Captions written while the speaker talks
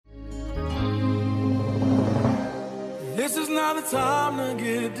This is not the time to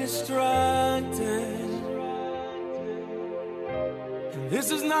get distracted. And this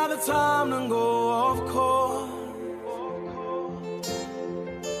is not the time to go off course.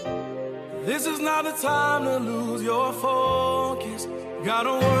 This is not the time to lose your focus. Got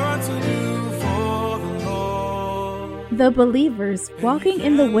a work to do for the Lord. The Believers Walking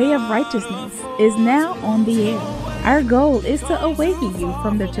in the Way of Righteousness is now on the air. Our goal is to awaken you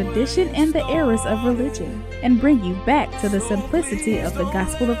from the tradition and the errors of religion and bring you back to the simplicity of the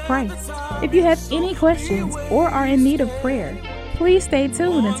gospel of Christ. If you have any questions or are in need of prayer, please stay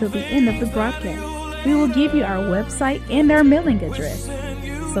tuned until the end of the broadcast. We will give you our website and our mailing address.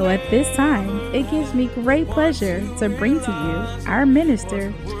 So at this time, it gives me great pleasure to bring to you our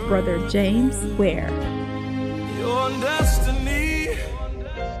minister, Brother James Ware. Your destiny.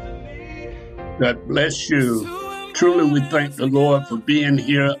 God bless you. Truly, we thank the Lord for being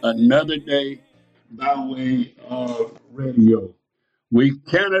here another day by way of radio. We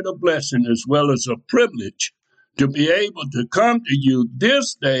count it a blessing as well as a privilege to be able to come to you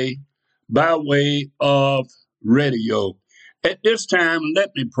this day by way of radio. At this time,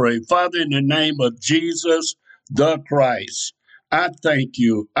 let me pray. Father, in the name of Jesus the Christ, I thank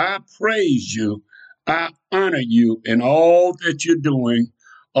you. I praise you. I honor you in all that you're doing,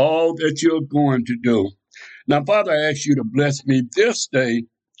 all that you're going to do. Now, Father, I ask you to bless me this day,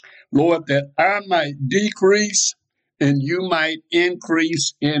 Lord, that I might decrease and you might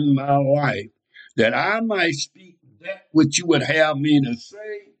increase in my life, that I might speak that which you would have me to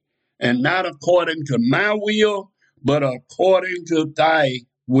say, and not according to my will, but according to thy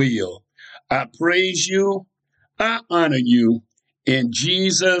will. I praise you. I honor you. In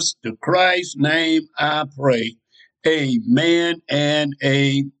Jesus the Christ's name I pray. Amen and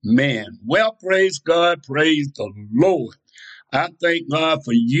amen. Well, praise God, praise the Lord. I thank God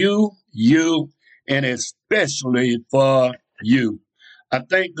for you, and especially for you. I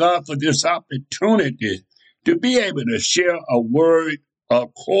thank God for this opportunity to be able to share a word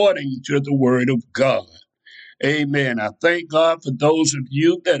according to the word of God. Amen. I thank God for those of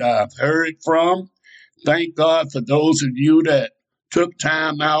you that I've heard from. Thank God for those of you that took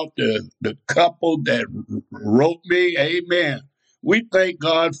time out, the couple that wrote me. Amen. We thank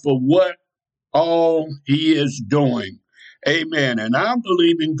God for what all he is doing. Amen. And I'm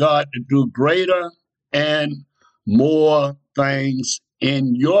believing God to do greater and more things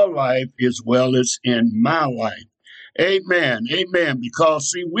in your life as well as in my life. Amen. Amen.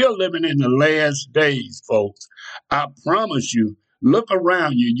 Because, see, we're living in the last days, folks. I promise you, look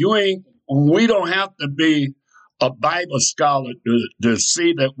around you. We don't have to be a Bible scholar to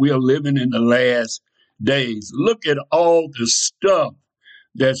see that we are living in the last days. Look at all the stuff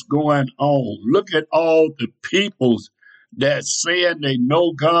that's going on. Look at all the people that's saying they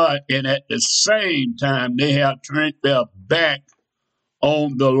know God, and at the same time, they have turned their back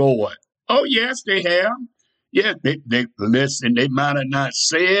on the Lord. Oh, yes, they have. Yeah, they listen, they might have not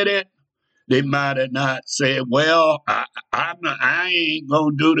said it. They might have not said, well, I ain't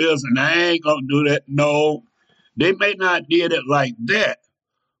going to do this and I ain't going to do that. No, they may not did it like that,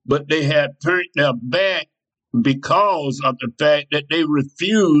 but they had turned their back because of the fact that they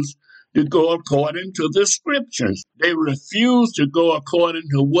refused to go according to the scriptures. They refused to go according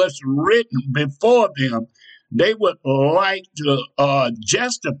to what's written before them. They would like to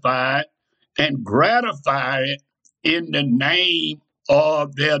justify and gratify it in the name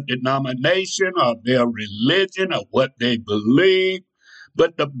of their denomination, of their religion, of what they believe.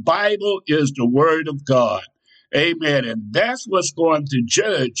 But the Bible is the word of God. Amen. And that's what's going to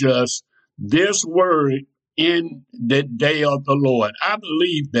judge us, this word, in the day of the Lord. I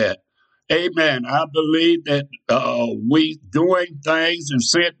believe that. Amen. I believe that we doing things and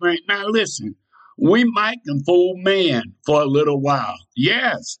saying things. Now listen, we might can fool man for a little while.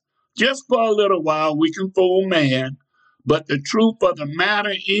 Yes, just for a little while we can fool man. But the truth of the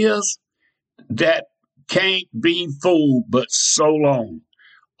matter is that can't be fooled but so long.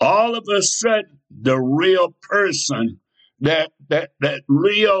 All of a sudden, the real person, that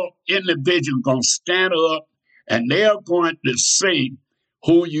real individual going to stand up and they're going to see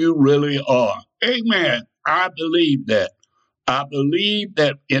who you really are. Amen. I believe that. I believe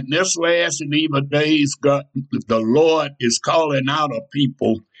that in this last and evil days, God, the Lord is calling out a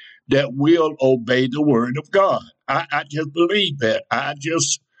people that will obey the word of God. I just believe that. I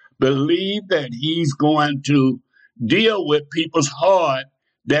just believe that he's going to deal with people's heart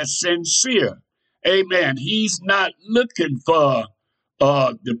that's sincere. Amen. He's not looking for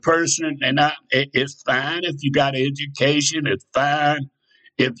the person, and it's fine if you got education. It's fine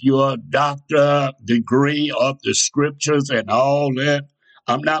if you're a doctor degree of the scriptures and all that.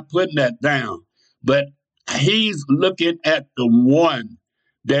 I'm not putting that down. But He's looking at the one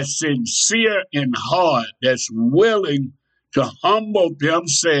that's sincere in heart, that's willing to humble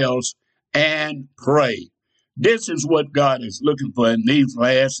themselves and pray. This is what God is looking for in these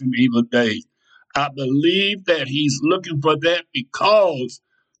last and evil days. I believe that he's looking for that because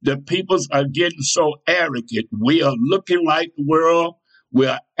the peoples are getting so arrogant. We are looking like the world.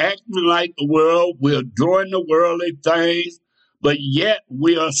 We're acting like the world. We're doing the worldly things, but yet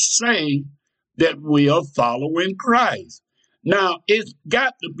we are saying that we are following Christ. Now, it's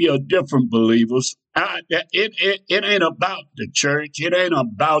got to be a different believers. It ain't about the church. It ain't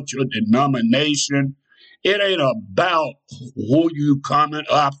about your denomination. It ain't about who you coming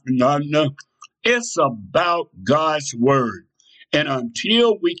up and under. It's about God's word. And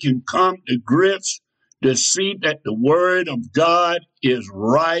until we can come to grips to see that the word of God is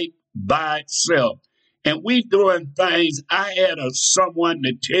right by itself, and we doing things, I had someone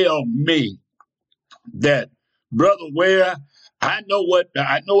to tell me that, Brother Ware, I know what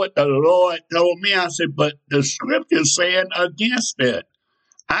the Lord told me. I said, but the scripture's saying against that.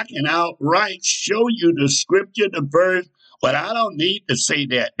 I can outright show you the scripture, the verse, but I don't need to say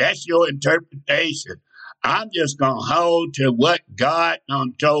that. That's your interpretation. I'm just going to hold to what God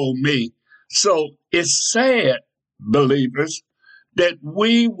done told me. So it's sad, believers, that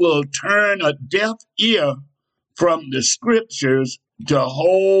we will turn a deaf ear from the scriptures to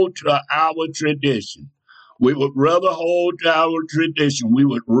hold to our tradition. We would rather hold to our tradition. We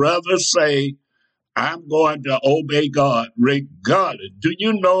would rather say, I'm going to obey God regardless. Do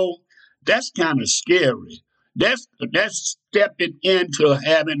you know that's kind of scary? That's stepping into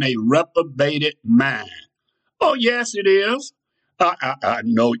having a reprobated mind. Oh, yes, it is. I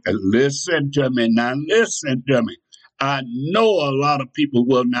know. Listen to me now. Listen to me. I know a lot of people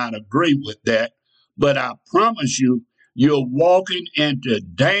will not agree with that, but I promise you, you're walking into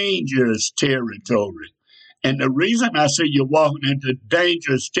dangerous territory. And the reason I say you're walking into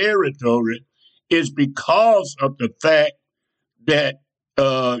dangerous territory is because of the fact that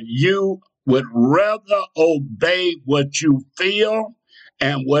you would rather obey what you feel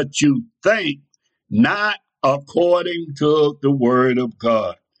and what you think, not according to the word of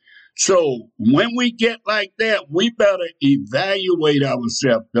God. So when we get like that, we better evaluate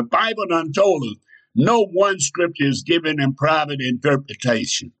ourselves. The Bible done told us no one scripture is given in private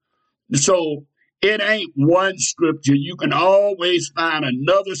interpretation. So it ain't one scripture. You can always find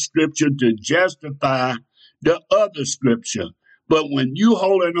another scripture to justify the other scripture. But when you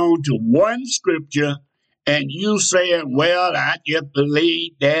holding on to one scripture and you saying, well, I just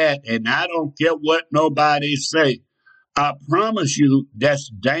believe that and I don't care what nobody say, I promise you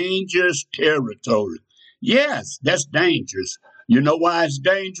that's dangerous territory. Yes, that's dangerous. You know why it's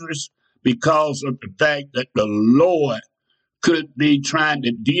dangerous? Because of the fact that the Lord could be trying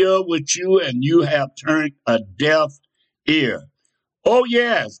to deal with you and you have turned a deaf ear. Oh,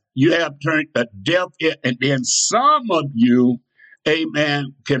 yes, you have turned a deaf ear. And then some of you,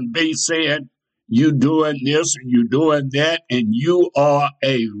 amen, can be saying, you doing this and you doing that, and you are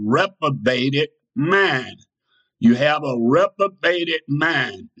a reprobated mind. You have a reprobated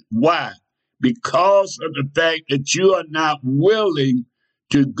mind. Why? Because of the fact that you are not willing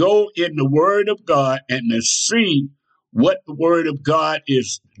to go in the Word of God and to see what the Word of God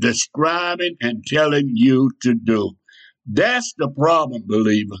is describing and telling you to do. That's the problem,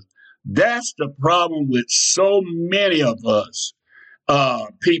 believer. That's the problem with so many of us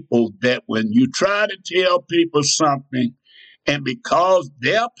people, that when you try to tell people something, and because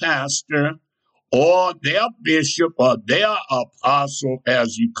their pastor or their bishop or their apostle,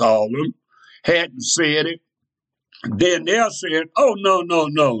 as you call them, hadn't said it, then they're saying, oh,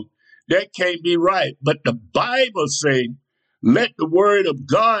 no, that can't be right. But the Bible says, let the word of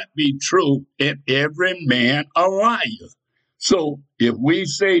God be true and every man a liar. So if we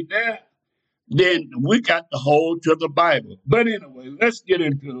say that, then we got to hold to the Bible. But anyway, let's get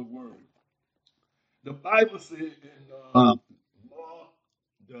into the word. The Bible says in Mark,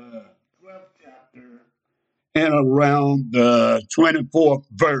 the 12th chapter, and around the 24th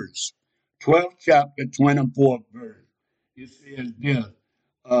verse, 12th chapter, 24th verse, it says this,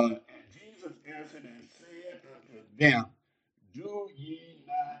 and Jesus answered and said unto them, do ye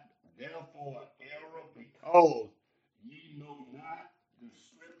not therefore err, because ye know not the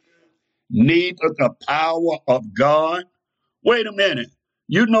scripture, neither the power of God? Wait a minute.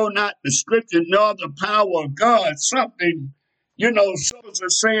 You know not the scripture nor the power of God. Something, souls are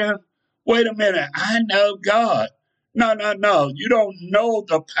saying, wait a minute, I know God. No. You don't know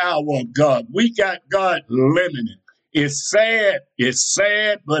the power of God. We got God limited. It's sad,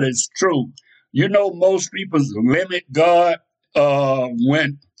 but it's true. You know, most people limit God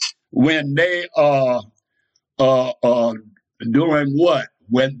when they are uh, uh, doing what?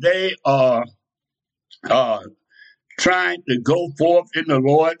 When they are uh, trying to go forth in the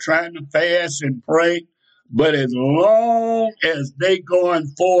Lord, trying to fast and pray. But as long as they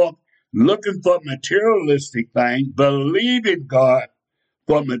going forth looking for materialistic things, believing God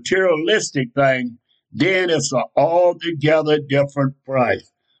for materialistic things, then it's an altogether different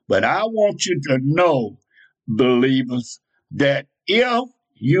price. But I want you to know, believers, that if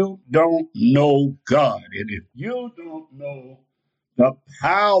you don't know God, and if you don't know the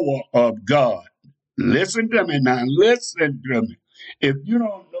power of God, listen to me now, listen to me. If you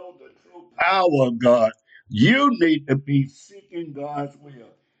don't know the true power of God, you need to be seeking God's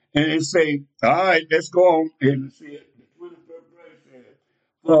will. And it say, all right, let's go on and see it. The 21st verse says,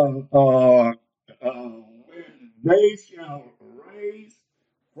 when they shall raise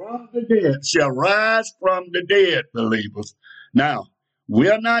from the dead, shall rise from the dead, believers. Now,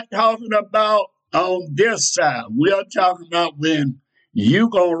 we're not talking about on this side. We're talking about when you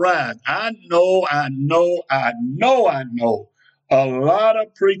gonna rise. I know. A lot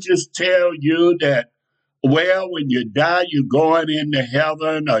of preachers tell you that, well, when you die, you're going into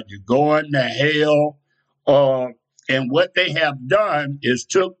heaven or you're going to hell. And what they have done is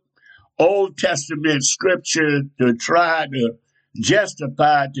took Old Testament scripture to try to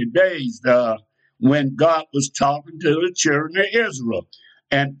justify today's when God was talking to the children of Israel.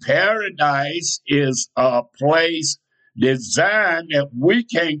 And paradise is a place designed that we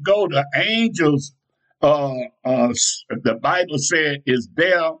can't go. The angels, the Bible said, is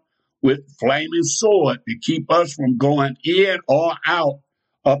there with flaming sword to keep us from going in or out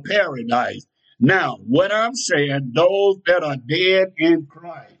of paradise. Now, what I'm saying, those that are dead in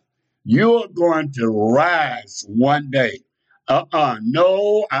Christ, you're going to rise one day.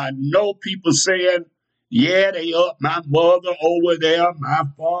 No, I know people saying, yeah, they up my mother over there, my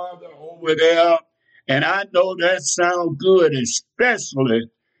father over there. And I know that sounds good, especially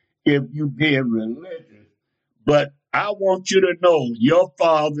if you being religious. But I want you to know your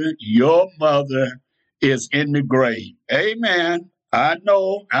father, your mother is in the grave. Amen. I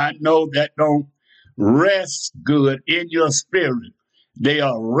know that don't rest good in your spirit. They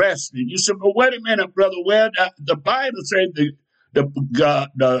are resting. You said, but wait a minute, brother. Well, the Bible says the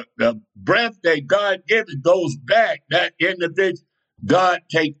breath that God gives it goes back. That individual, God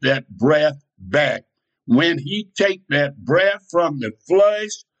take that breath back. When He take that breath from the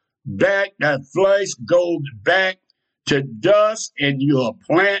flesh back, that flesh goes back to dust, and you'll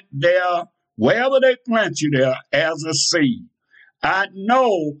plant there wherever they plant you there as a seed. I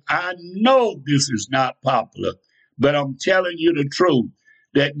know this is not popular, but I'm telling you the truth,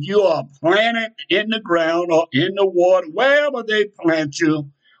 that you are planted in the ground or in the water, wherever they plant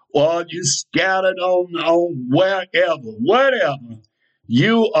you, or you scattered on wherever, whatever.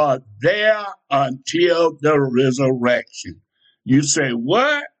 You are there until the resurrection. You say,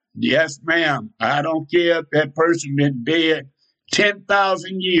 what? Yes, ma'am. I don't care if that person been dead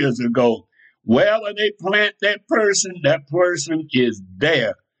 10,000 years ago. Wherever they plant that person is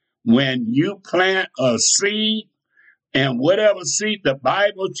there. When you plant a seed, and whatever seed, the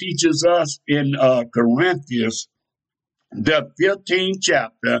Bible teaches us in Corinthians, the 15th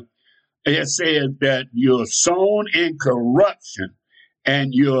chapter, it says that you're sown in corruption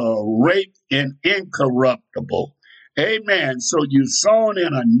and you're raped in incorruptible. Amen. So you're sown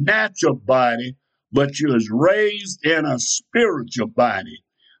in a natural body, but you're raised in a spiritual body.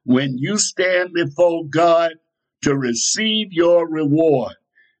 When you stand before God to receive your reward.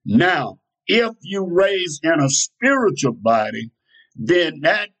 Now, if you raise in a spiritual body, then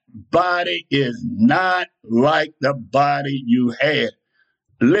that body is not like the body you had.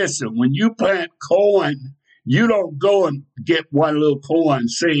 Listen, when you plant corn, you don't go and get one little corn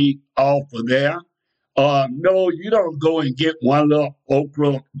seed off of there. No, you don't go and get one little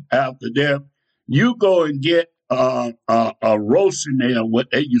okra after there. You go and get a rosinell,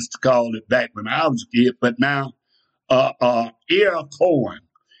 what they used to call it back when I was a kid, but now ear of corn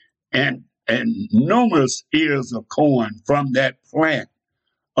and numerous ears of corn from that plant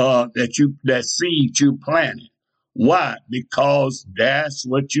that seed you planted. Why? Because that's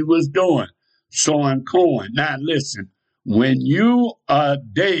what you was doing, sowing corn. Now listen, when you are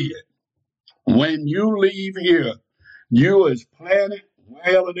dead, when you leave here, you is planted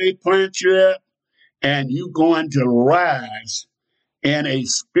wherever they plant you at, and you going to rise in a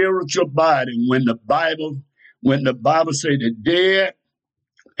spiritual body. When the Bible say the dead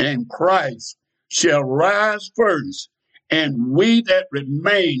in Christ shall rise first, and we that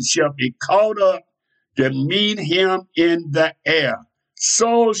remain shall be caught up to meet him in the air.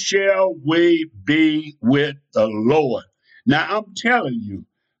 So shall we be with the Lord. Now I'm telling you,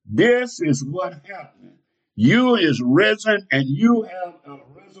 this is what happened. You is risen and you have a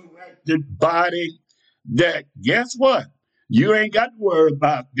resurrected body that, guess what? You ain't got to worry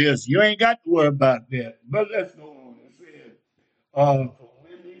about this. You ain't got to worry about that. But let's go on. It says, for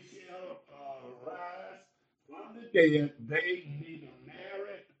when they shall rise from the dead, they neither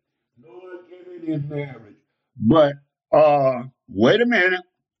married nor given in marriage. But wait a minute.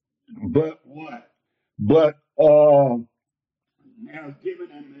 But what? But now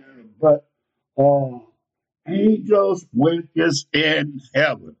given in marriage, but angels with us in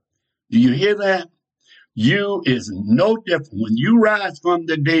heaven. Do you hear that? You is no different. When you rise from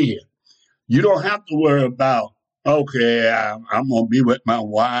the dead, you don't have to worry about, okay, I'm going to be with my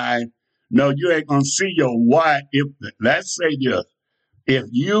wife. No, you ain't going to see your wife. Let's say this, if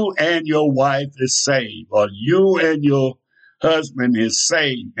you and your wife is saved, or you and your husband is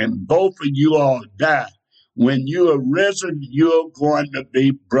saved, and both of you all die, when you are risen, you're going to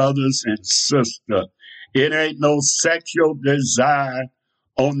be brothers and sisters. It ain't no sexual desire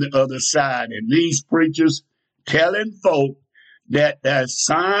on the other side. And these preachers telling folk that the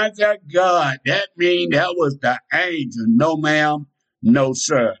signs of God, that means that was the angel. No, ma'am. No,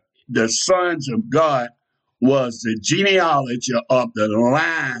 sir. The sons of God was the genealogy of the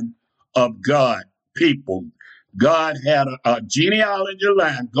line of God people. God had a genealogy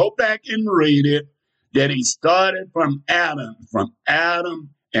line. Go back and read it, that he started from Adam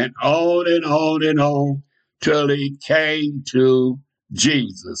and on till he came to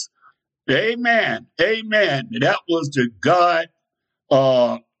Jesus. Amen. Amen. That was the God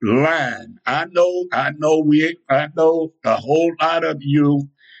line. I know a whole lot of you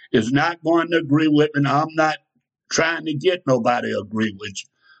is not going to agree with me. And I'm not trying to get nobody to agree with you.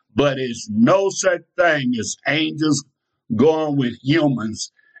 But it's no such thing as angels going with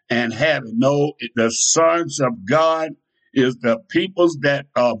humans and having the sons of God is the peoples that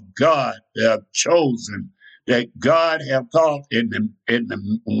of God that have chosen, that God have called in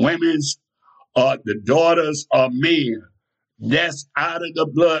the women's or the daughters of men. That's out of the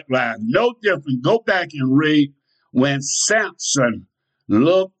bloodline. No different. Go back and read when Samson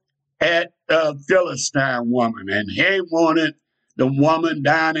looked at the Philistine woman and he wanted the woman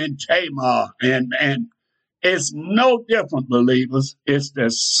down in Tamar. And it's no different, believers. It's the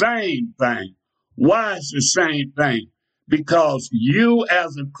same thing. Why is the same thing? Because you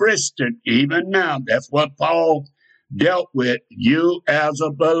as a Christian, even now, that's what Paul dealt with, you as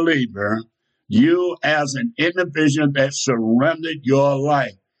a believer, you as an individual that surrendered your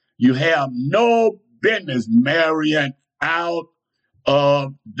life, you have no business marrying out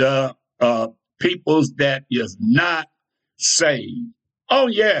of the peoples that is not saved. Oh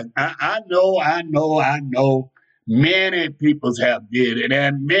yeah, I know. Many peoples have did it,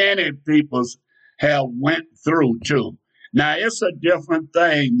 and many peoples have went through too. Now it's a different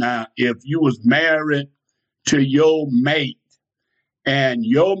thing now if you was married to your mate and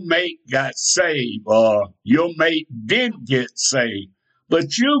your mate got saved or your mate didn't get saved,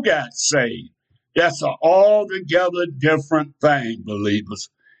 but you got saved. That's an altogether different thing, believers.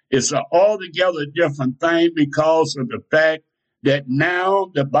 It's an altogether different thing because of the fact that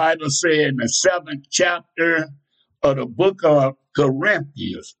now the Bible said in the 7th chapter of the book of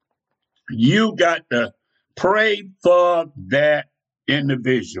Corinthians, you got to pray for that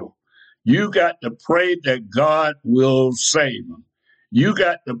individual. You got to pray that God will save them. You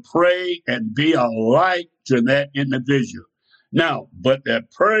got to pray and be a light to that individual. Now, but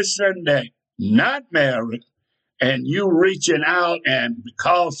that person that not married and you reaching out and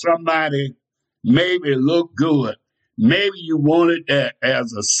because somebody maybe look good, maybe you wanted that,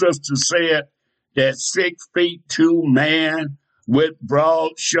 as a sister said, that 6'2" man with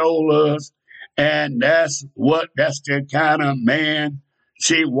broad shoulders, and that's the kind of man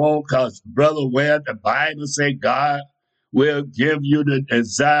she want, because brother, where the Bible say God will give you the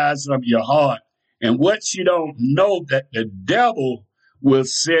desires of your heart. And what she don't know that the devil will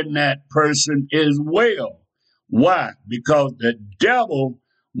send that person as well. Why? Because the devil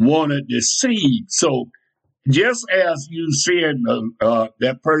want to deceive. So just as you seeing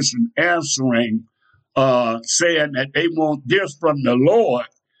that person answering, saying that they want this from the Lord,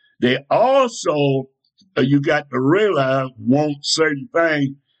 they also, you got to realize, want certain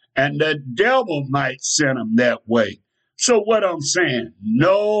things, and the devil might send them that way. So what I'm saying,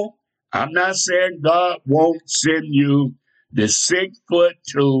 no, I'm not saying God won't send you the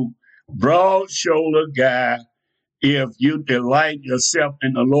 6'2", broad-shouldered guy if you delight yourself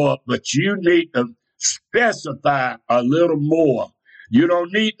in the Lord, but you need to specify a little more. You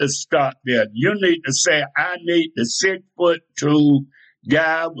don't need to stop there. You need to say, I need the 6'2"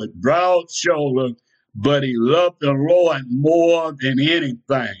 guy with broad shoulders, but he loved the Lord more than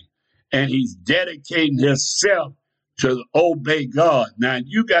anything. and he's dedicating himself to obey God. Now,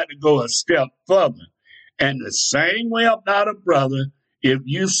 you got to go a step further. And the same way about a brother, if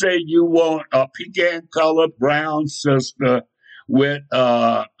you say you want a pecan colored brown sister with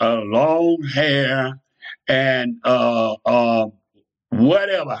long hair and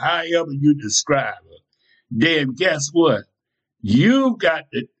whatever, however you describe her, then guess what? You got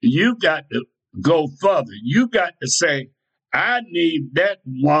to go further. You got to say, I need that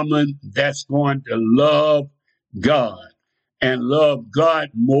woman that's going to love God and love God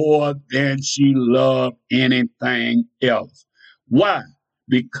more than she loved anything else. Why?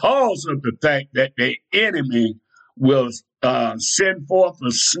 Because of the fact that the enemy will send forth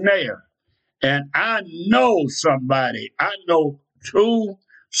a snare. And I know somebody, I know two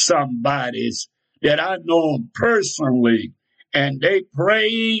somebodies that I know them personally, and they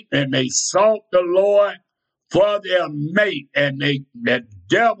prayed and they sought the Lord for their mate, and the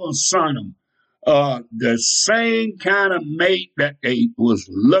devil sent them the same kind of mate that they was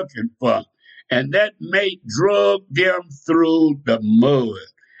looking for. And that mate drug them through the mud.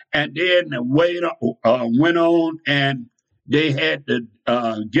 And then the waiter went on and they had to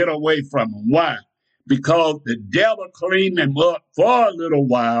get away from him. Why? Because the devil cleaned them up for a little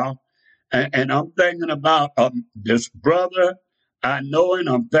while. And I'm thinking about this brother I know, and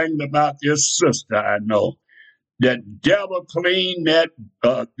I'm thinking about this sister I know. The devil cleaned that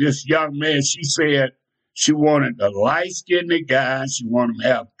this young man. She said she wanted a light-skinned guy. She wanted him to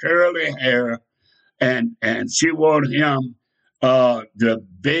have curly hair, and she wanted him to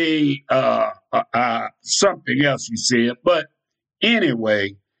be something else. She said, but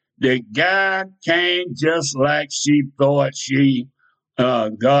anyway, the guy came just like she thought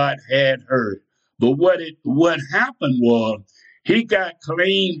God had her. But what happened was he got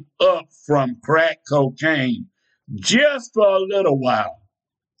cleaned up from crack cocaine just for a little while.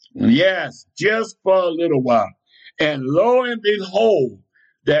 Yes, just for a little while. And lo and behold,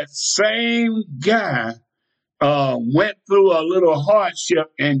 that same guy went through a little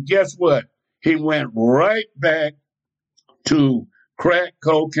hardship, and guess what? He went right back to crack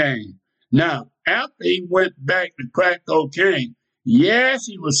cocaine. Now, after he went back to crack cocaine, yes,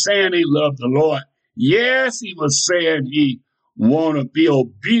 he was saying he loved the Lord. Yes, he was saying he wanted to be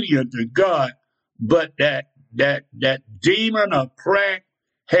obedient to God, but that demon of crack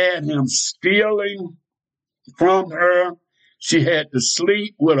had him stealing from her. She had to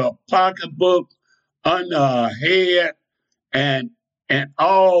sleep with a pocketbook under her head, and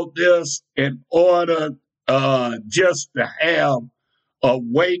all this in order just to have a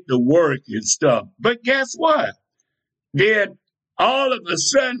way to work and stuff. But guess what? Then all of a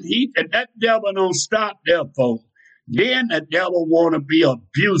sudden, that devil don't stop there, folks. Then the devil want to be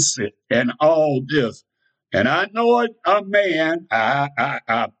abusive and all this. And I know a man,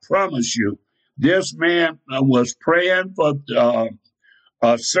 I promise you, this man was praying for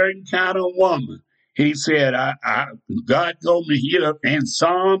a certain kind of woman. He said, God told me here in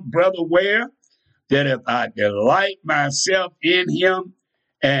Psalm, Brother Ware, that if I delight myself in him,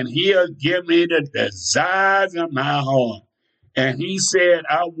 and he'll give me the desires of my heart. And he said,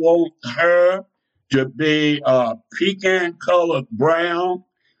 I want her to be pecan colored brown,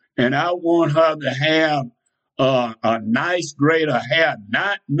 and I want her to have a nice grade of hair,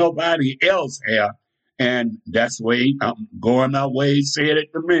 not nobody else's hair. And that's the way I'm going my way. He said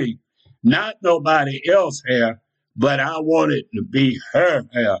it to me. Not nobody else's hair, but I want it to be her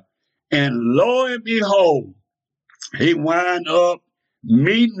hair. And lo and behold, he wound up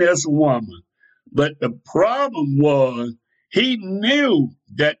meeting this woman. But the problem was he knew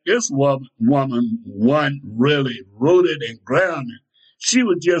that this woman wasn't really rooted and grounded. She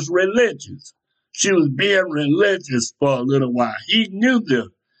was just religious. She was being religious for a little while. He knew this.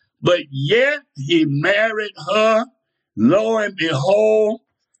 But yet he married her. Lo and behold,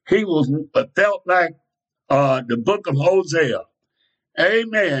 he felt like the book of Hosea.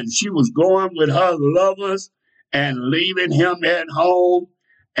 Amen. She was going with her lovers and leaving him at home.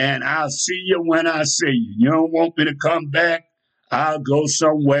 And I'll see you when I see you. You don't want me to come back? I'll go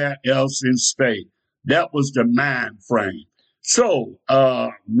somewhere else and stay. That was the mind frame. So,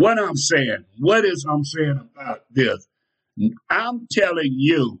 what I'm saying about this, I'm telling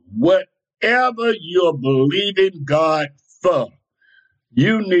you, whatever you're believing God for,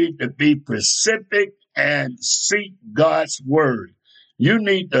 you need to be specific and seek God's word. You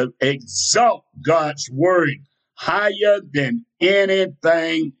need to exalt God's word higher than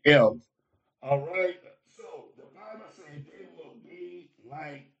anything else. All right? So the Bible says they will be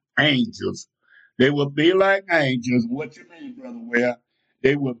like angels. They will be like angels. What you mean, Brother Ware?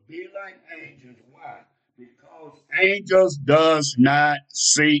 They will be like angels. Why? Because angels does not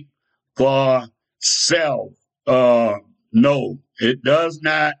seek for self. No, it does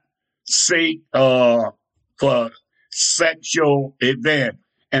not seek for sexual event.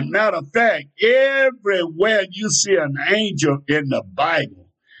 And matter of fact, everywhere you see an angel in the Bible,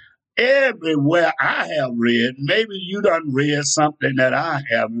 everywhere I have read, maybe you done read something that I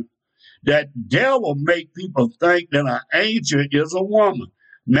haven't, that devil make people think that an angel is a woman.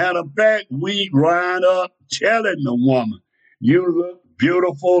 Matter of fact, we wind up telling the woman, you look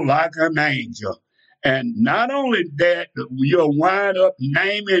beautiful like an angel. And not only that, you'll wind up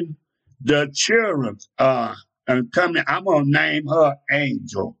naming the children, and I'm going to name her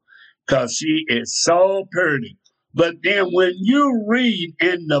Angel because she is so pretty. But then when you read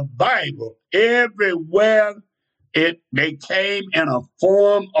in the Bible, everywhere they came in a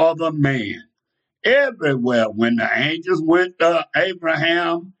form of a man. Everywhere. When the angels went to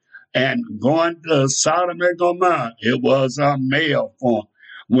Abraham and going to Sodom and Gomorrah, it was a male form.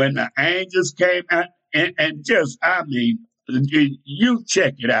 When the angels came out, and just, I mean, you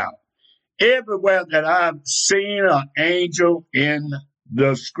check it out. Everywhere that I've seen an angel in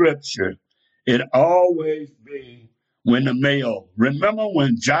the scripture, it always be when the male. Remember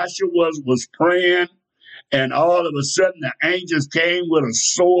when Joshua was praying and all of a sudden the angels came with a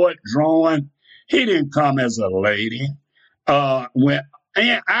sword drawn? He didn't come as a lady. And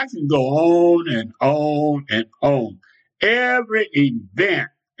I can go on and on and on. Every event,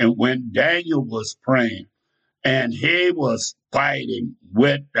 and when Daniel was praying and he was fighting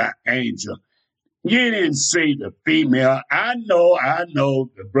with the angel, you didn't see the female. I know,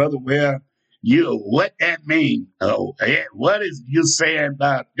 the brother, what that mean? What is you saying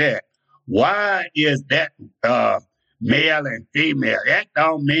about that? Why is that male and female? That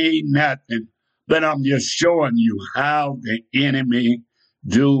don't mean nothing. But I'm just showing you how the enemy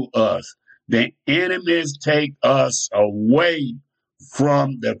do us. The enemies take us away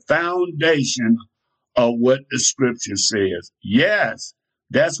from the foundation of what the scripture says. Yes,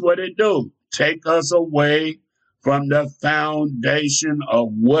 that's what it do. Take us away from the foundation of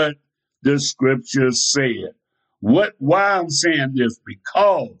what the scripture said. Why I'm saying this?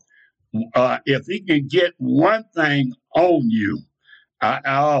 Because if he can get one thing on you,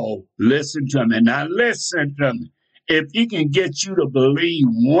 listen to me. Now listen to me. If he can get you to believe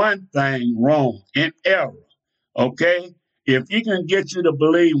one thing wrong, in error, okay? If he can get you to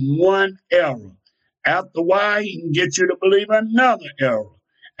believe one error, after a while he can get you to believe another error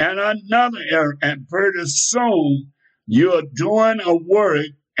and another error, and pretty soon you're doing a work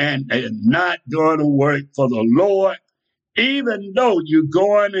and not doing a work for the Lord, even though you're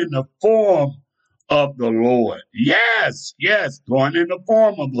going in the form of the Lord. Yes, going in the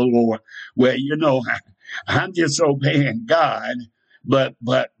form of the Lord, where, I'm just obeying God, but,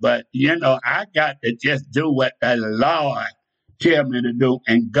 I got to just do what the Lord tell me to do,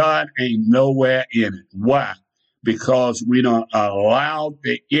 and God ain't nowhere in it. Why? Because we don't allow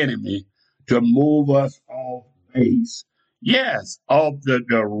the enemy to move us off base. Yes, off the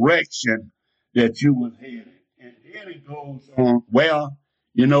direction that you was headed. And then it goes on, well,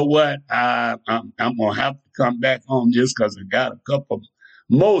 you know what? I'm going to have to come back on this because I got a couple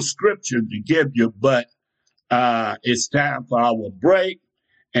more scriptures to give you, but it's time for our break.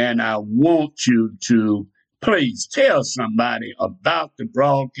 And I want you to please tell somebody about the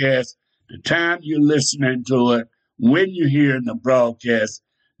broadcast, the time you're listening to it, when you're hearing the broadcast,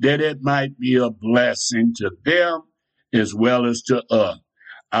 that it might be a blessing to them as well as to us.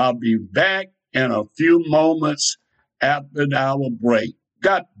 I'll be back in a few moments after our break.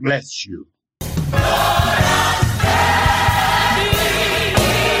 God bless you.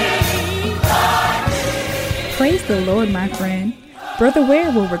 Praise the Lord, my friend. Brother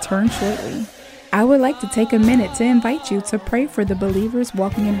Ware will return shortly. I would like to take a minute to invite you to pray for the believers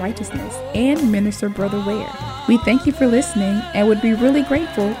walking in righteousness and minister Brother Ware. We thank you for listening and would be really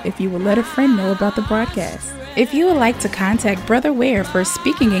grateful if you would let a friend know about the broadcast. If you would like to contact Brother Ware for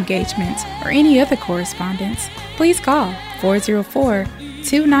speaking engagements or any other correspondence, please call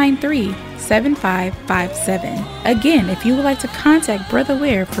 404-293-7557. Again, if you would like to contact Brother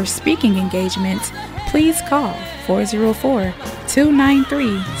Ware for speaking engagements, please call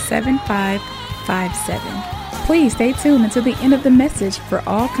 404-293-7557. Please stay tuned until the end of the message for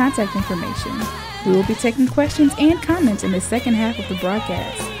all contact information. We will be taking questions and comments in the second half of the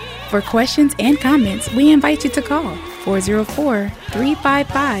broadcast. For questions and comments, we invite you to call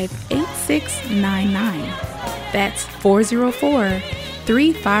 404-355-8699. That's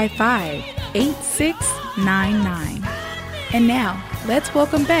 404-355-8699. And now, let's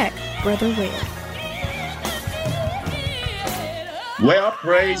welcome back Brother Ware. Well,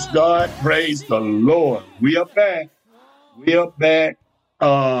 praise God, praise the Lord. We are back.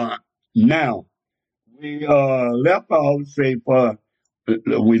 Now, we left off,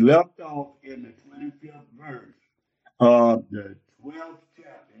 we left off in the 25th verse of the 12th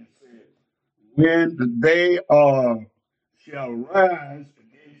chapter. It says, when they shall rise,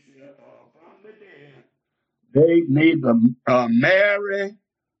 they shall from the dead, they neither marry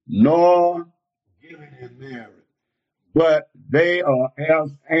nor giving in marriage, but they are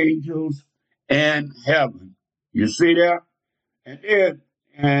as angels in heaven. You see that?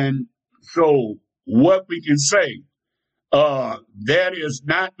 And so what we can say, that is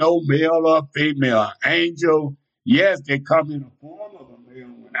not no male or female angel. Yes, they come in the form of a male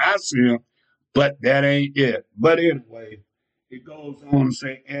when I see them, but that ain't it. But anyway, it goes on to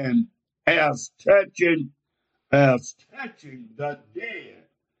say, and as touching the dead,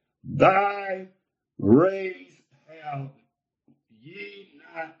 thy race have ye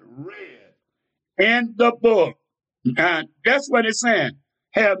not read in the book. Now, that's what it's saying.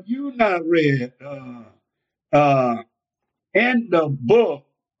 Have you not read in the book,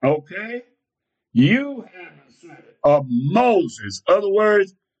 okay? You haven't said it, of Moses. Other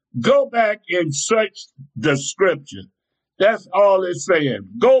words, go back and search the scripture. That's all it's saying.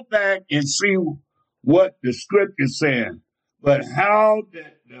 Go back and see what the scripture is saying. But how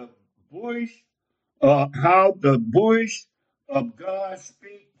the voice of God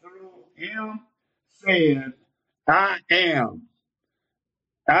speak through him, saying, I am.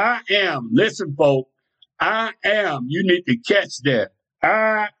 I am. Listen, folks. I am. You need to catch that.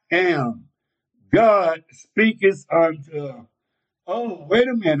 I am. God speaketh unto, oh, wait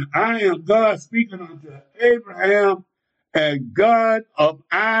a minute. I am God speaking unto Abraham and God of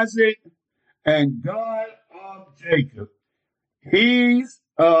Isaac and God of Jacob. He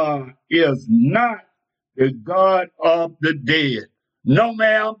is not the God of the dead. No,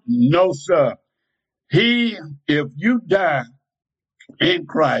 ma'am. No, sir. If you die in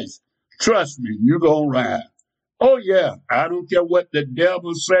Christ, trust me, you're going to rise. Oh, yeah. I don't care what the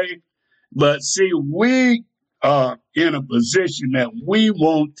devil say. But see, we are in a position that we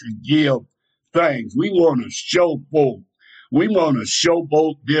want to give things. We want to show both. We want to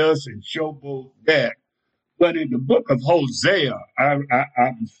showboat this and showboat that. But in the book of Hosea,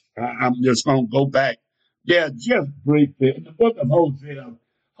 I'm just going to go back there just briefly. In the book of Hosea,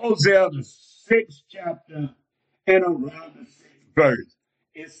 the 6th chapter and around the 6th verse,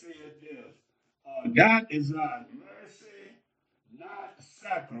 it says this, God desires mercy, not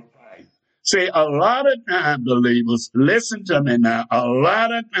sacrifice. See, a lot of time, believers, listen to me now, a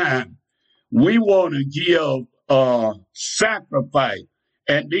lot of time we want to give sacrifice.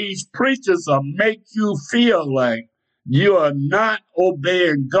 And these preachers will make you feel like you are not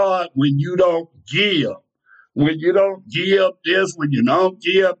obeying God when you don't give. When you don't give this, when you don't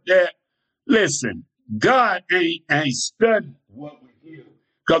give that. Listen, God ain't studying what we give.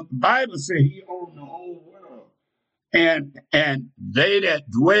 Because the Bible says he owns the whole world. And they that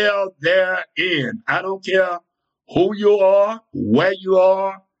dwell therein. I don't care who you are, where you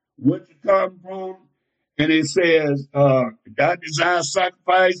are, what you come from. And it says, God desires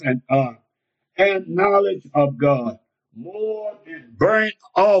sacrifice and knowledge of God more than burnt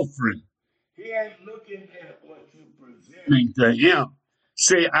offering. He ain't looking at what you're presenting to him.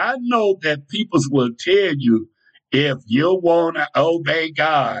 See, I know that people will tell you, if you want to obey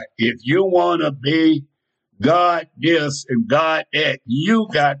God, if you want to be God this and God that, you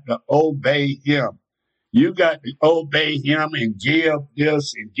got to obey him. You got to obey him and give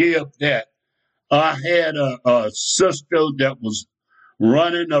this and give that. I had a sister that was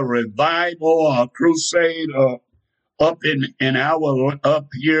running a revival, a crusade up here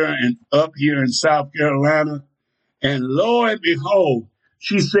in South Carolina, and lo and behold,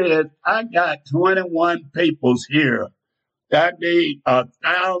 she said, "I got 21 peoples here. I need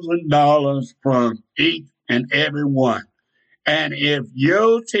 $1,000 from each and every one. And if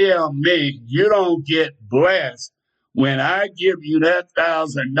you tell me you don't get blessed, when I give you that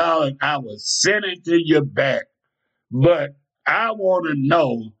 $1,000, I will send it to you back. But I want to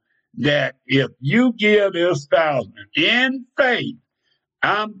know that if you give this 1,000 in faith,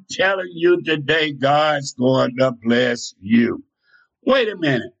 I'm telling you today, God's going to bless you." Wait a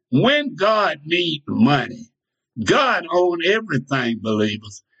minute. When God needs money, God owns everything,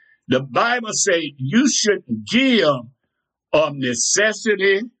 believers. The Bible says you shouldn't give of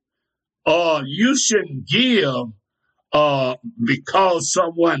necessity, or you shouldn't give because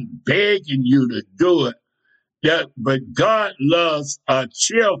someone begging you to do it. But God loves a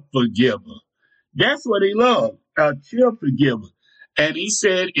cheerful giver. That's what he loves, a cheerful giver. And he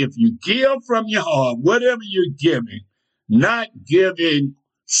said, if you give from your heart, whatever you're giving, not giving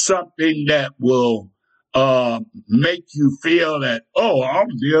something that will make you feel that, oh, I'm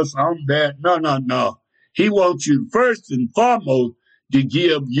this, I'm that. No, no, no. He wants you first and foremost to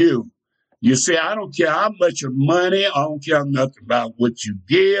give you. You say, I don't care how much of money, I don't care nothing about what you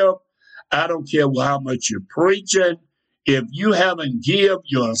give. I don't care how much you're preaching. If you haven't give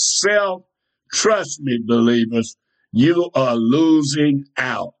yourself, trust me, believers, you are losing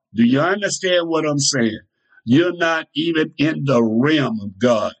out. Do you understand what I'm saying? You're not even in the realm of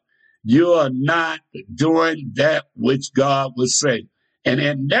God. You are not doing that which God would say. And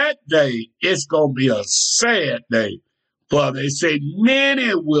in that day, it's going to be a sad day. For they say,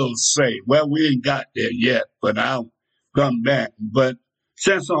 many will say, well, we ain't got there yet, but I'll come back. But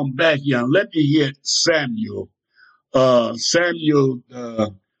since I'm back here, let me hit Samuel. Samuel,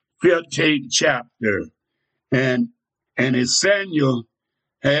 15th chapter. And it's Samuel,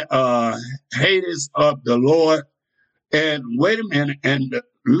 haters of the Lord. And wait a minute, and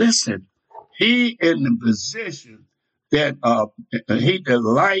listen, he in the position that he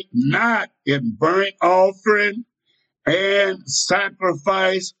delight not in burnt offering and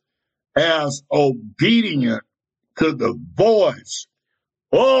sacrifice as obedient to the voice.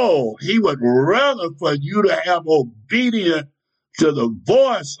 Oh, he would rather for you to have obedient to the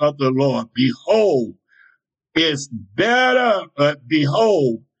voice of the Lord. Behold, it's better,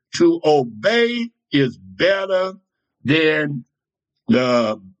 behold, to obey is better than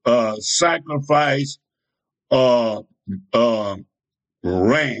the sacrifice of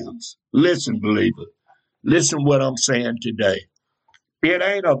rams. Listen, believer. Listen what I'm saying today. It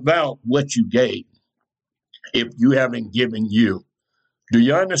ain't about what you gave if you haven't given you. Do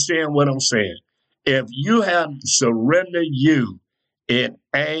you understand what I'm saying? If you haven't surrendered you, it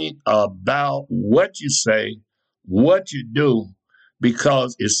ain't about what you say, what you do,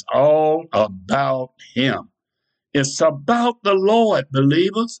 because it's all about Him. It's about the Lord,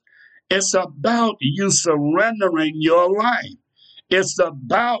 believers. It's about you surrendering your life. It's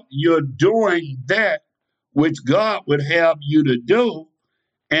about you doing that which God would have you to do,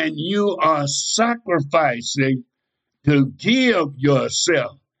 and you are sacrificing to give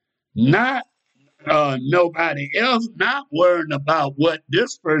yourself, not nobody else, not worrying about what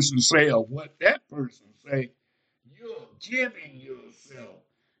this person say or what that person say. You're giving yourself.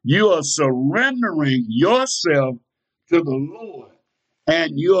 You are surrendering yourself to the Lord,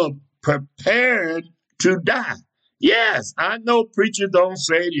 and you're prepared to die. Yes, I know preachers don't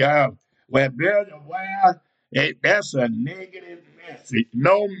say, yeah, well, that's a negative message.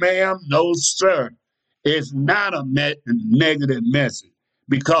 No, ma'am, no, sir. It's not a negative message,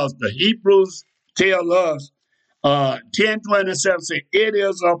 because the Hebrews tell us, 10:27 say, it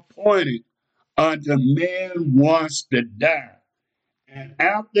is appointed unto man once to die, and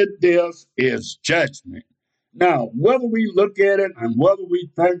after this is judgment. Now, whether we look at it and whether we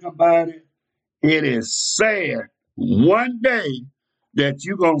think about it, it is sad one day that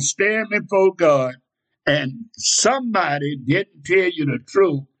you're going to stand before God and somebody didn't tell you the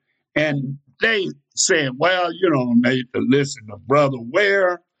truth, and they said, well, you don't need to listen to Brother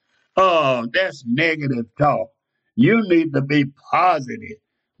Ware. Oh, that's negative talk. You need to be positive.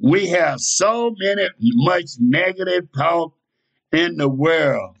 We have so much negative talk in the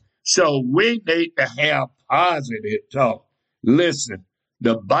world. So we need to have positive talk. Listen,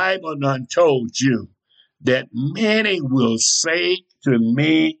 the Bible done told you that many will say to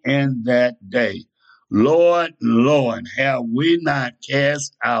me in that day, Lord, Lord, have we not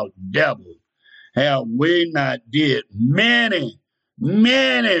cast out devils? Have we not did many,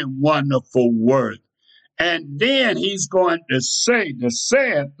 many wonderful works? And then he's going to say the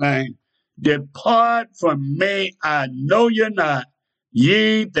sad thing, depart from me, I know you're not,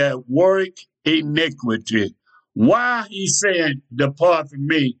 ye that work iniquity. Why he saying, depart from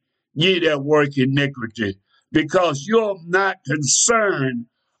me, ye that work iniquity? Because you're not concerned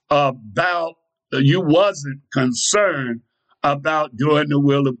about, you wasn't concerned about doing the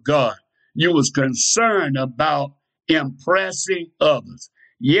will of God. You was concerned about impressing others.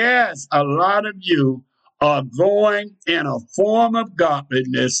 Yes, a lot of you are going in a form of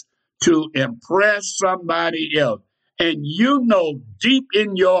godliness to impress somebody else. And you know deep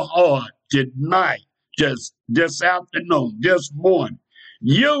in your heart tonight, just this afternoon, this morning,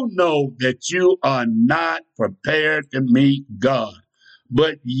 you know that you are not prepared to meet God.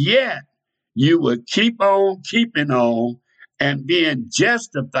 But yet, you will keep on keeping on and being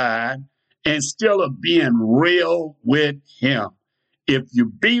justified instead of being real with Him. If you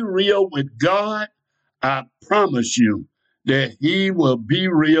be real with God, I promise you that He will be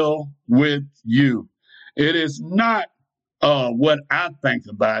real with you. It is not what I think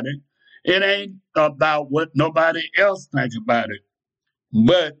about it. It ain't about what nobody else thinks about it.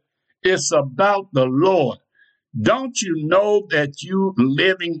 But It's about the Lord. Don't you know that you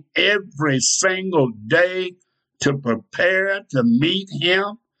living every single day to prepare to meet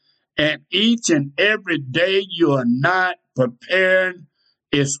him? And each and every day you are not prepared,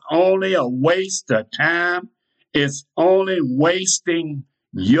 it's only a waste of time. It's only wasting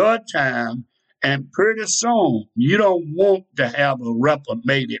your time. And pretty soon, you don't want to have a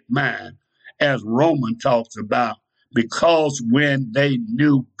reprobated mind, as Roman talks about, because when they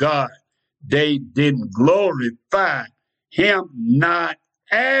knew God, they didn't glorify him not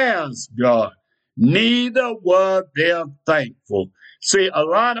as God, neither were they thankful. See, a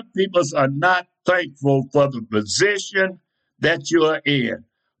lot of people are not thankful for the position that you are in.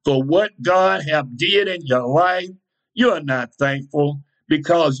 For what God have did in your life, you are not thankful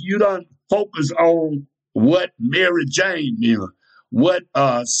because you don't focus on what Mary Jane did, what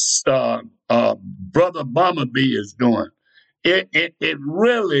Brother Bumblebee is doing. It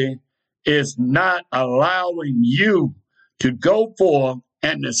really is not allowing you to go forth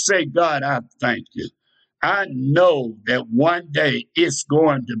and to say, God, I thank you. I know that one day it's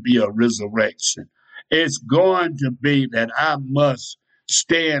going to be a resurrection. It's going to be that I must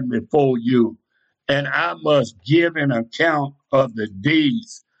stand before you and I must give an account of the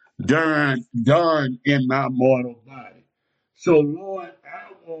deeds done in my mortal body. So, Lord,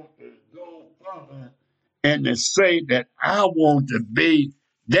 I want to go further and to say that I want to be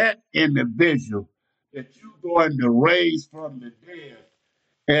that individual that you're going to raise from the dead.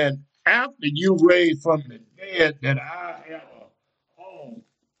 And after you raise from the dead, that I have a home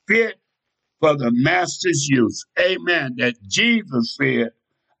fit for the master's use. Amen. That Jesus said,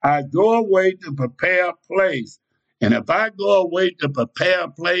 I go away to prepare a place. And if I go away to prepare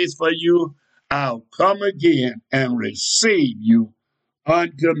a place for you, I'll come again and receive you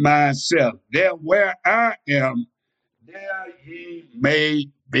unto myself. There where I am, there ye may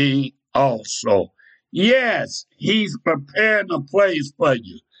be also. Yes, he's preparing a place for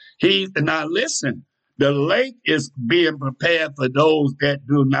you. Now listen, the lake is being prepared for those that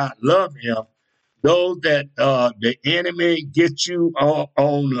do not love him, those that the enemy gets you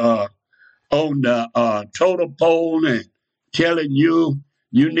on the totem pole and telling you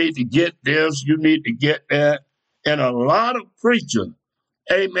you need to get this, you need to get that. And a lot of preachers,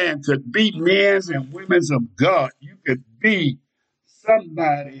 amen, could be men and women of God. You could be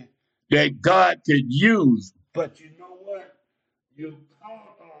somebody that God could use. But you know what? You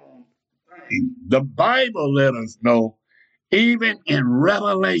call on things. The Bible let us know, even in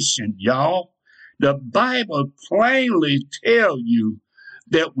Revelation, y'all, the Bible plainly tell you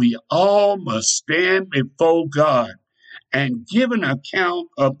that we all must stand before God and give an account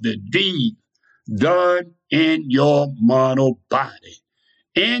of the deed done in your mortal body.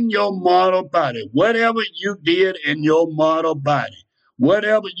 In your mortal body, whatever you did in your mortal body,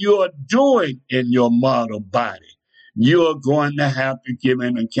 whatever you are doing in your mortal body, you are going to have to give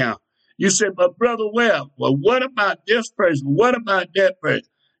an account. You say, but Brother Webb, well, what about this person? What about that person?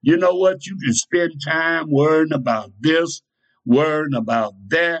 You know what? You can spend time worrying about this, worrying about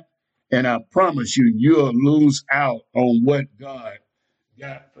that, and I promise you, you'll lose out on what God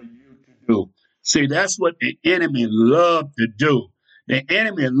got for you to do. See, that's what the enemy love to do. The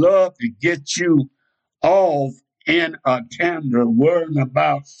enemy love to get you off in a tangent, worrying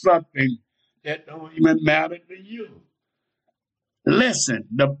about something that don't even matter to you. Listen,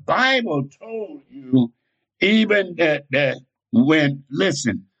 the Bible told you even that when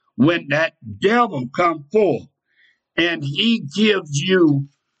that devil come forth and he gives you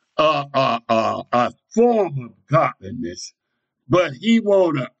a form of godliness, but he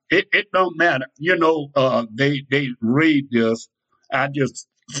wanna. It don't matter. You know, they read this. I just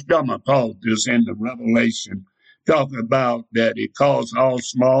stumbled across this in the Revelation, talking about that it calls all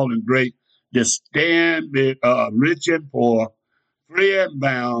small and great to stand with rich and poor, free and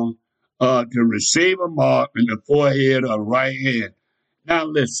bound, to receive a mark in the forehead or right hand. Now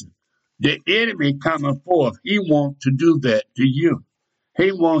listen, the enemy coming forth, he wants to do that to you.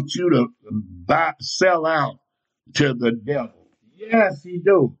 He wants you to sell out to the devil. Yes, he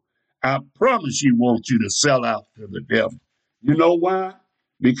do. I promise he wants you to sell out to the devil. You know why?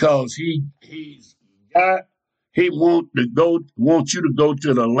 Because he wants you to go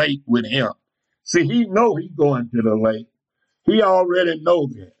to the lake with him. See, he know he going to the lake. He already know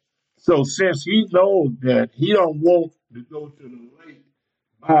that. So since he knows that, he don't want to go to the lake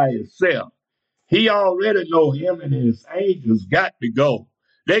by himself. He already know him and his angels got to go.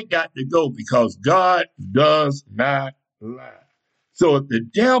 They got to go because God does not lie. So if the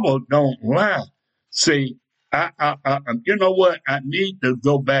devil don't lie, see, you know what? I need to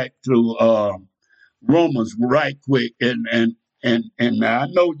go back to Romans right quick and And I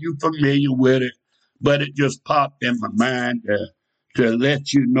know you're familiar with it, but it just popped in my mind to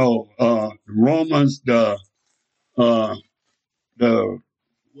let you know. Romans the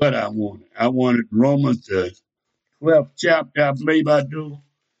what I wanted. I wanted Romans the 12th chapter, I believe I do.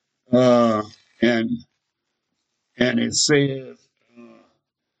 Uh, and and it says,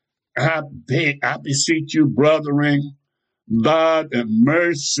 I beseech you, brethren, by the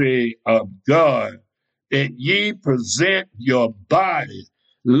mercy of God, that ye present your bodies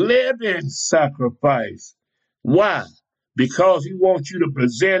living sacrifice. Why? Because he wants you to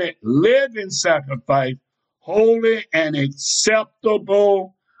present it living sacrifice, holy and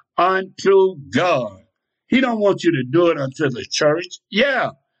acceptable unto God. He don't want you to do it unto the church.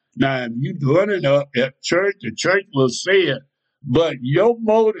 Yeah. Now, if you doing it up at church, the church will say it. But your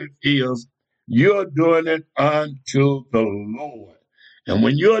motive is you're doing it unto the Lord. And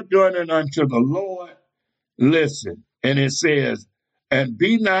when you're doing it unto the Lord, listen, and it says, and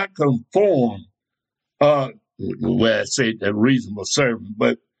be not conformed, where I say the reasonable servant,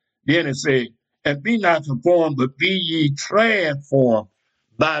 but then it says, and be not conformed, but be ye transformed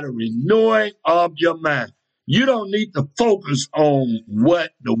by the renewing of your mind. You don't need to focus on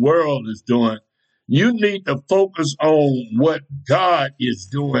what the world is doing. You need to focus on what God is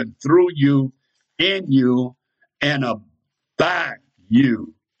doing through you, in you, and about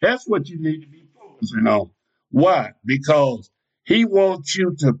you. That's what you need to be focusing on. Why? Because he wants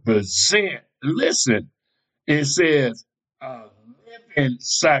you to present. Listen, it says, a living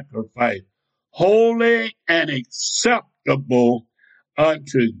sacrifice, holy and acceptable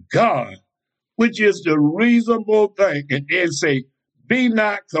unto God, which is the reasonable thing. And then say, be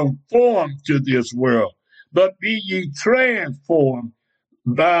not conformed to this world, but be ye transformed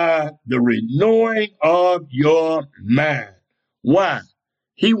by the renewing of your mind. Why?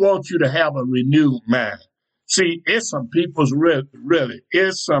 He wants you to have a renewed mind. See, it's some people's really,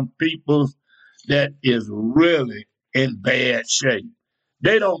 it's some people's that is really in bad shape.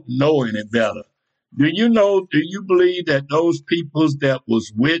 They don't know any better. Do you believe that those peoples that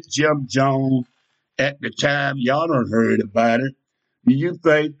was with Jim Jones at the time, y'all done heard about it, do you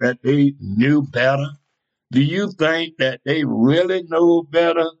think that they knew better? Do you think that they really know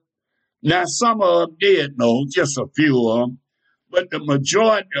better? Now, some of them did know, just a few of them, but the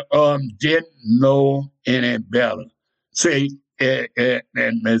majority of them didn't know any better. See, and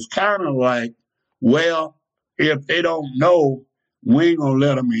it's kind of like, well, if they don't know, we ain't going to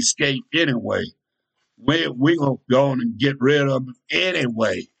let them escape anyway. We going to go on and get rid of them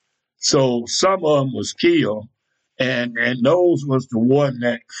anyway. So some of them was killed, and those was the one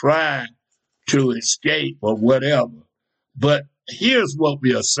that tried to escape or whatever. But here's what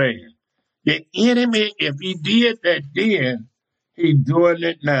we are saying. The enemy, if he did that then, he's doing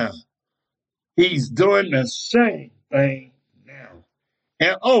it now. He's doing the same thing now.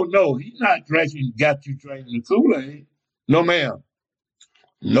 And oh no, he's not got you drinking the Kool-Aid. No ma'am.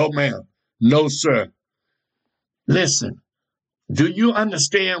 No ma'am. No sir. Listen, do you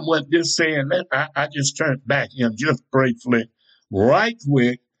understand what this saying? I just turned back in just briefly, right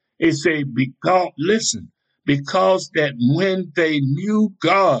quick. It say, because that when they knew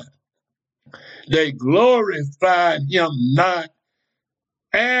God, they glorified him not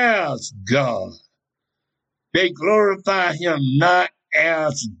as God. They glorify him not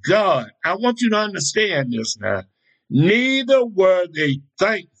as God. I want you to understand this now. Neither were they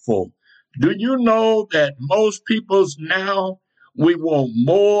thankful. Do you know that most people's now, we want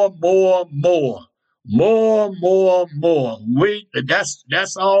more, more, more. More, more, more.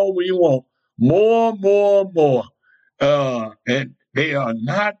 That's all we want. More, more, more. And they are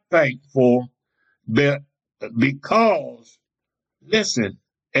not thankful because, listen,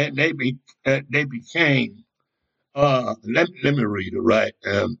 and they became, let me read it right.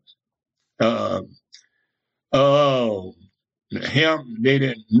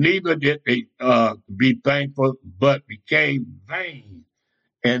 Neither did they be thankful, but became vain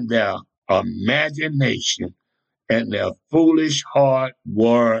in their imagination, and their foolish heart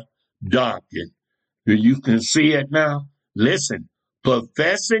were darkened. You can see it now. Listen,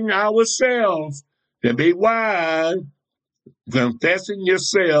 professing ourselves to be wise, confessing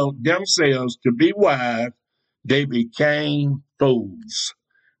themselves to be wise, they became fools.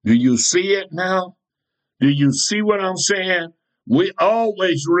 Do you see it now? Do you see what I'm saying? We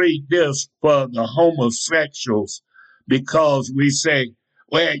always read this for the homosexuals because we say,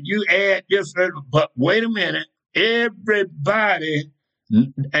 well, you add this, but wait a minute. Everybody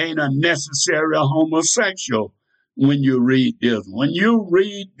ain't a necessary homosexual when you read this. When you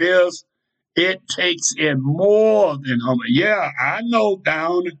read this, it takes in more than homo. Yeah, I know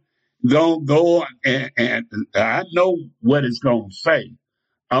down gonna go and I know what it's gonna say.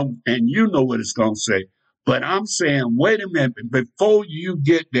 And you know what it's gonna say. But I'm saying, wait a minute, before you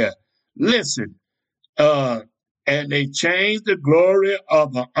get there, listen, uh, and they changed the glory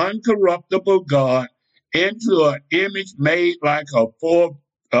of the uncorruptible God into an image made like a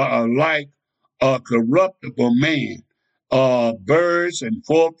corruptible man, birds and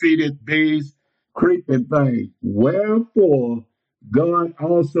four-footed beasts, creeping things. Wherefore God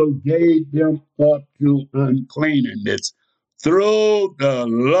also gave them up to uncleanness through the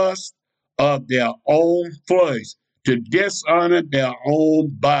lust of their own flesh to dishonor their own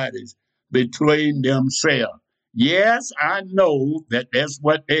bodies between themselves. Yes, I know that that's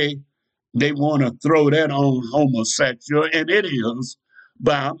what they want to throw that on homosexual, and it is,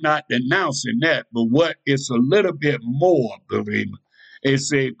 but I'm not denouncing that. But what it's a little bit more, believer. It's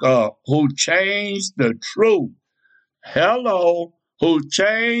who changed the truth. Hello, who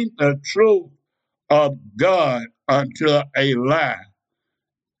changed the truth of God unto a lie.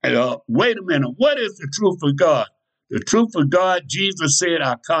 Wait a minute. What is the truth of God? The truth of God, Jesus said,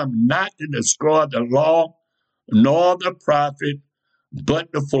 I come not to destroy the law nor the prophet,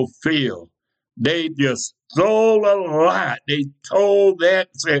 but to fulfill. They just stole a lot. They told that,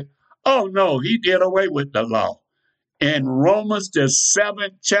 said, oh no, he did away with the law. In Romans, the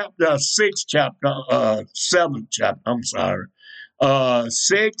seventh chapter, I'm sorry,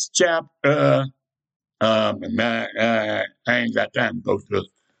 sixth chapter, I ain't got time to go through it.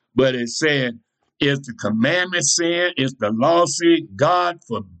 But it said, is the commandment sin? Is the law sin? God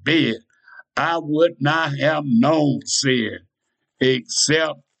forbid. I would not have known sin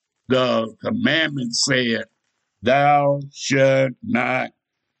except the commandment said, thou shalt not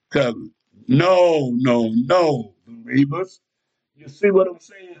covet. No, no, no, believers. You see what I'm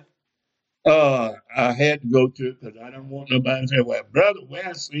saying? I had to go to it because I don't want nobody to say, well, Brother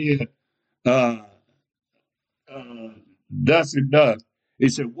West said, uh, uh, thus and thus. He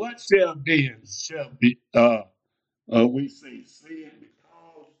said, what shall be, we say sin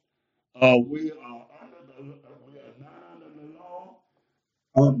because we are we are not under the law,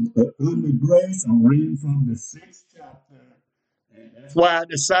 under grace. I'm reading from the sixth chapter. And that's why I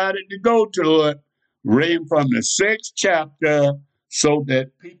decided to go to it, reading from the sixth chapter, so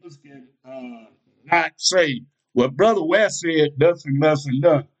that people can not say, well, Brother West said thus and thus and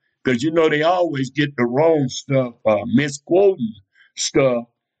thus. Because you know they always get the wrong stuff, misquoting stuff.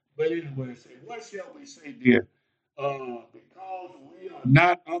 But anyway, say, what shall we say there? Because we are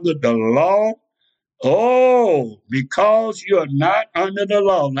not under the law. Oh, because you're not under the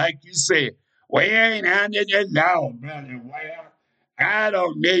law, like you said. We ain't under the law, brother. Well, I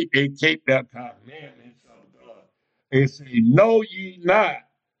don't need to keep the commandments of God. It say, know ye not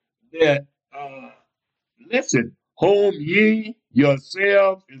that listen, whom ye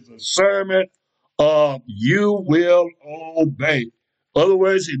yourselves is a servant of, you will obey. In other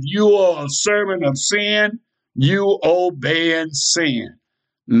words, if you are a servant of sin, you obey in sin.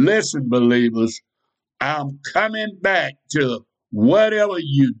 Listen, believers, I'm coming back to whatever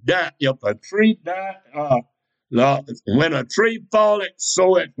you die. If a tree die, when a tree falleth,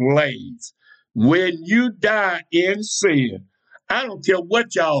 so it lays. When you die in sin, I don't care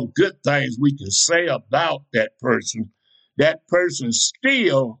what y'all good things we can say about that person. That person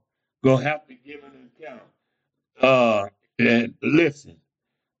still gonna have to give an account. And listen,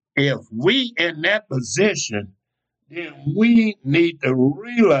 if we in that position, then we need to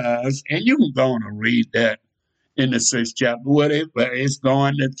realize, and you can go on and read that in the sixth chapter, where it's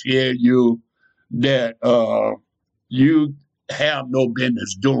going to tell you that you have no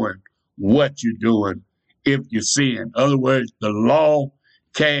business doing what you're doing if you sin. In other words, the law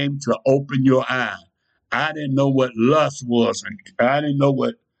came to open your eye. I didn't know what lust was, and I didn't know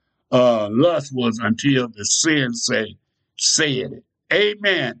what lust was until the sin said it.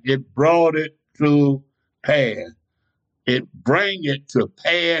 Amen. It brought it to pass. It bring it to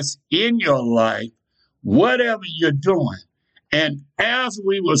pass in your life, whatever you're doing. And as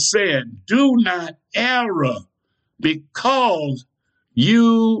we were saying, do not err because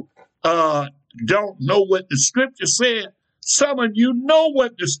you don't know what the scripture said. Some of you know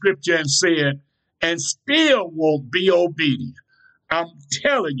what the scripture has said and still won't be obedient. I'm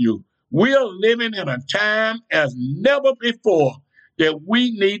telling you, we're living in a time as never before that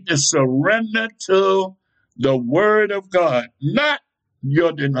we need to surrender to the word of God, not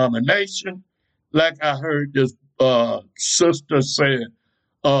your denomination. Like I heard this sister say,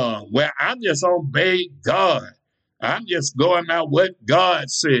 well, I'm just obeying God. I'm just going out what God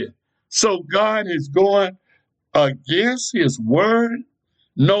said. So God is going against his word?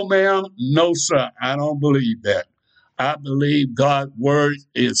 No, ma'am. No, sir. I don't believe that. I believe God's word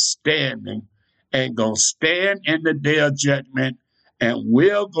is standing and going to stand in the day of judgment, and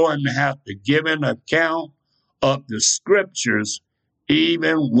we're going to have to give an account of the scriptures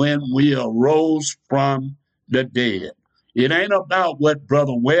even when we arose from the dead. It ain't about what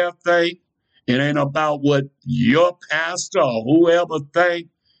Brother Ware think. It ain't about what your pastor or whoever think.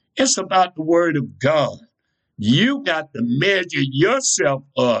 It's about the word of God. You got to measure yourself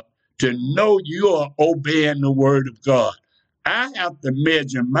up to know you are obeying the word of God. I have to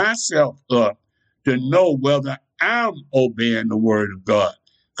measure myself up to know whether I'm obeying the word of God,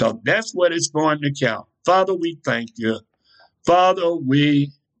 because that's what it's going to count. Father, we thank you. Father,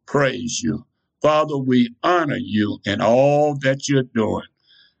 we praise you. Father, we honor you in all that you're doing.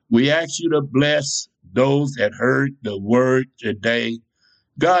 We ask you to bless those that heard the word today,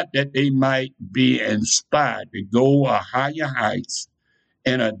 God, that they might be inspired to go a higher heights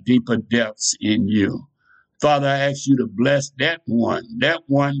and a deeper depths in you. Father, I ask you to bless that one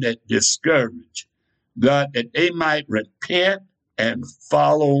that discouraged, God, that they might repent and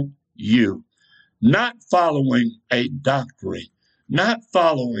follow you, not following a doctrine, not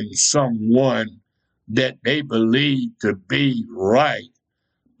following someone that they believe to be right,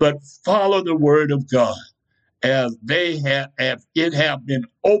 but follow the word of God as it have been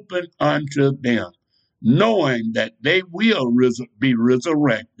opened unto them, knowing that they will be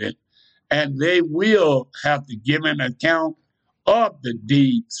resurrected and they will have to give an account of the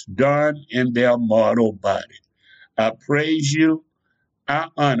deeds done in their mortal body. I praise you. I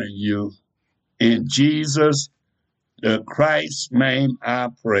honor you. In Jesus the Christ's name I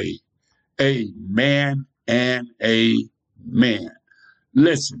pray. Amen and amen.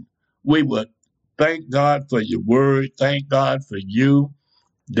 Listen, we would thank God for your word. Thank God for you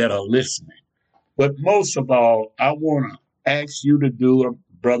that are listening. But most of all, I want to ask you to do a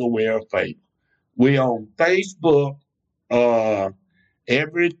Brother Ware favor. We on Facebook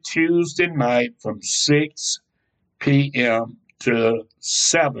every Tuesday night from 6 p.m. to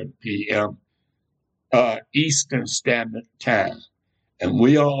 7 p.m. Eastern Standard Time. And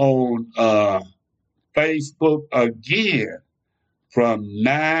we are on Facebook again from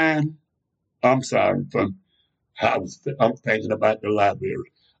I'm thinking about the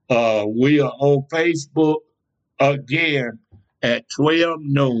library. We are on Facebook again at 12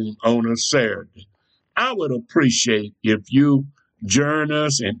 noon on a Saturday. I would appreciate if you join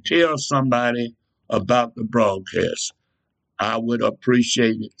us and tell somebody about the broadcast. I would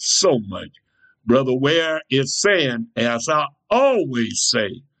appreciate it so much. Brother Ware is saying, as I always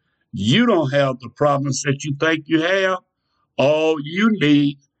say, you don't have the problems that you think you have. All you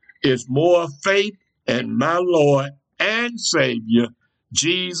need is more faith in my Lord and Savior,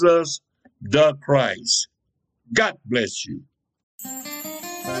 Jesus the Christ. God bless you.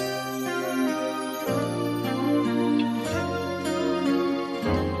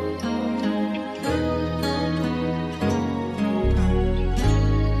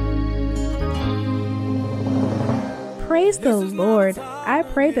 Praise the Lord. I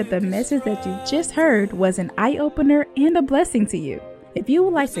pray that the message that you just heard was an eye-opener and a blessing to you. If you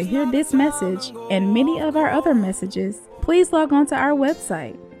would like to hear this message and many of our other messages, please log on to our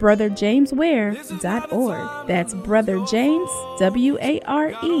website, brotherjamesware.org. That's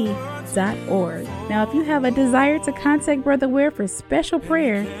brotherjamesware.org. Now, if you have a desire to contact Brother Ware for special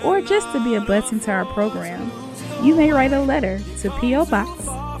prayer or just to be a blessing to our program, you may write a letter to P.O. Box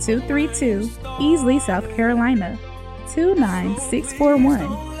 232, Easley, South Carolina, 29641.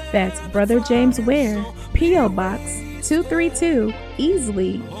 That's Brother James Ware, P.O. Box 232,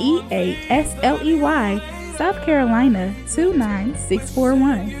 Easley, EASLEY, South Carolina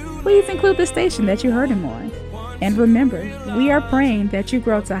 29641. Please include the station that you heard him on. And remember, we are praying that you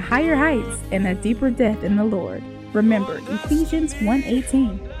grow to higher heights and a deeper depth in the Lord. Remember, Ephesians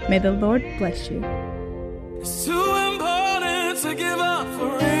 1:18. May the Lord bless you. It's too important to give up.